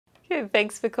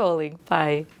Thanks for calling.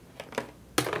 Bye.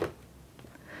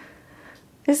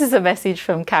 This is a message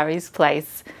from Carrie's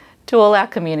Place to all our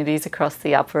communities across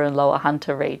the Upper and Lower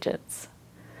Hunter regions.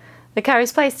 The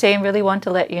Carrie's Place team really want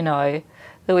to let you know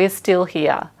that we're still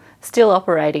here, still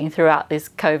operating throughout this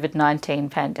COVID-19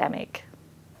 pandemic.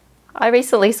 I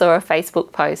recently saw a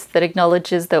Facebook post that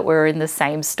acknowledges that we're in the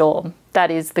same storm, that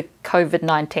is the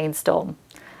COVID-19 storm,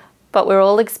 but we're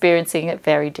all experiencing it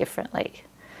very differently.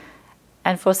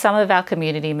 And for some of our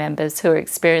community members who are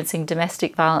experiencing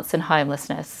domestic violence and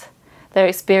homelessness, they're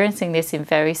experiencing this in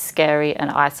very scary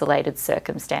and isolated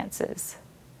circumstances.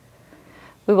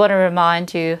 We want to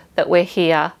remind you that we're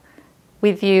here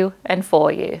with you and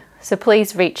for you, so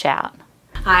please reach out.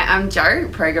 Hi, I'm Jo,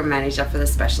 Program Manager for the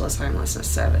Specialist Homelessness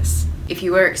Service. If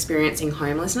you are experiencing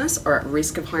homelessness or at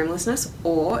risk of homelessness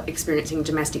or experiencing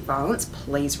domestic violence,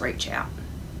 please reach out.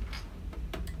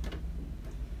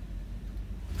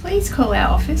 Please call our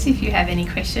office if you have any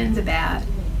questions about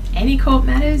any court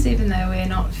matters. Even though we're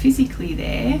not physically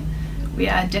there, we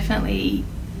are definitely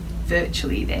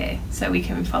virtually there, so we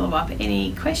can follow up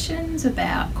any questions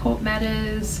about court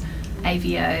matters,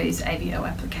 AVOs, AVO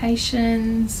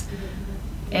applications,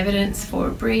 evidence for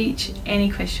a breach,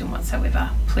 any question whatsoever.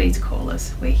 Please call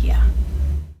us, we're here.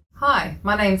 Hi,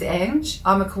 my name's Ange.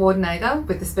 I'm a coordinator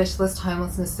with the Specialist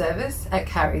Homelessness Service at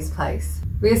Carrie's Place.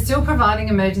 We are still providing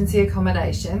emergency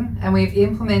accommodation, and we've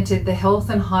implemented the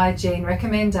health and hygiene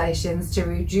recommendations to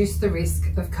reduce the risk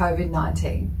of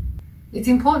COVID-19. It's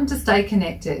important to stay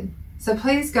connected, so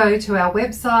please go to our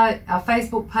website, our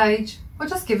Facebook page, or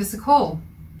just give us a call.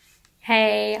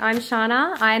 Hey, I'm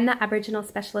Shana. I'm the Aboriginal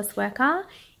Specialist Worker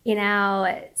in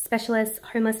our Specialist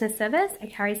Homelessness Service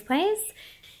at Carrie's Place.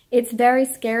 It's very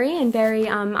scary and very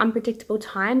unpredictable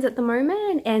times at the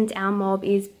moment, and our mob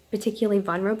is particularly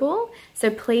vulnerable. So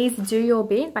please do your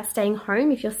bit by staying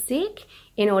home if you're sick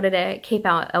in order to keep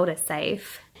our elders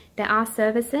safe. There are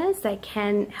services that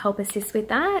can help assist with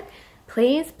that.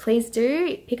 Please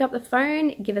do pick up the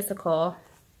phone, give us a call.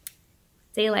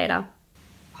 See you later.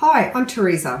 Hi, I'm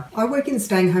Teresa. I work in the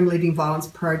Staying Home Leaving Violence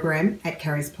program at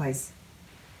Carrie's Place.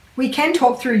 We can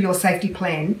talk through your safety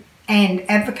plan and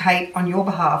advocate on your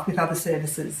behalf with other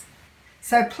services.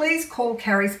 So please call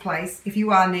Carrie's Place if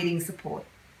you are needing support.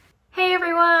 Hey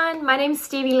everyone, my name's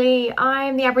Stevie Lee.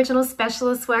 I'm the Aboriginal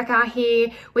Specialist Worker here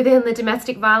within the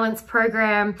Domestic Violence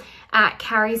Program at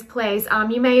Carrie's Place.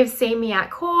 You may have seen me at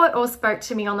court or spoke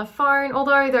to me on the phone,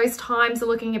 although those times are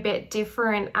looking a bit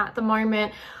different at the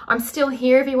moment. I'm still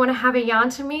here if you want to have a yarn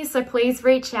to me, so please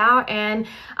reach out, and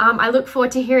I look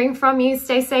forward to hearing from you.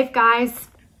 Stay safe, guys.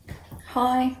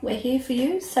 Hi, we're here for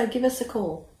you, so give us a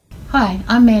call. Hi,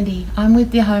 I'm Mandy. I'm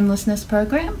with the Homelessness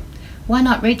Program. Why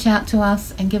not reach out to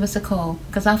us and give us a call?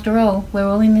 Because after all, we're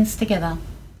all in this together.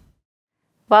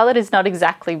 While it is not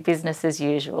exactly business as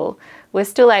usual, we're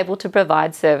still able to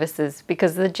provide services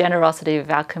because of the generosity of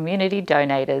our community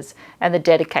donators and the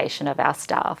dedication of our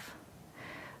staff.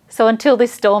 So until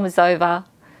this storm is over,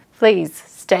 please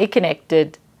stay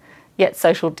connected, yet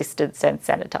social distanced and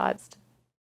sanitised.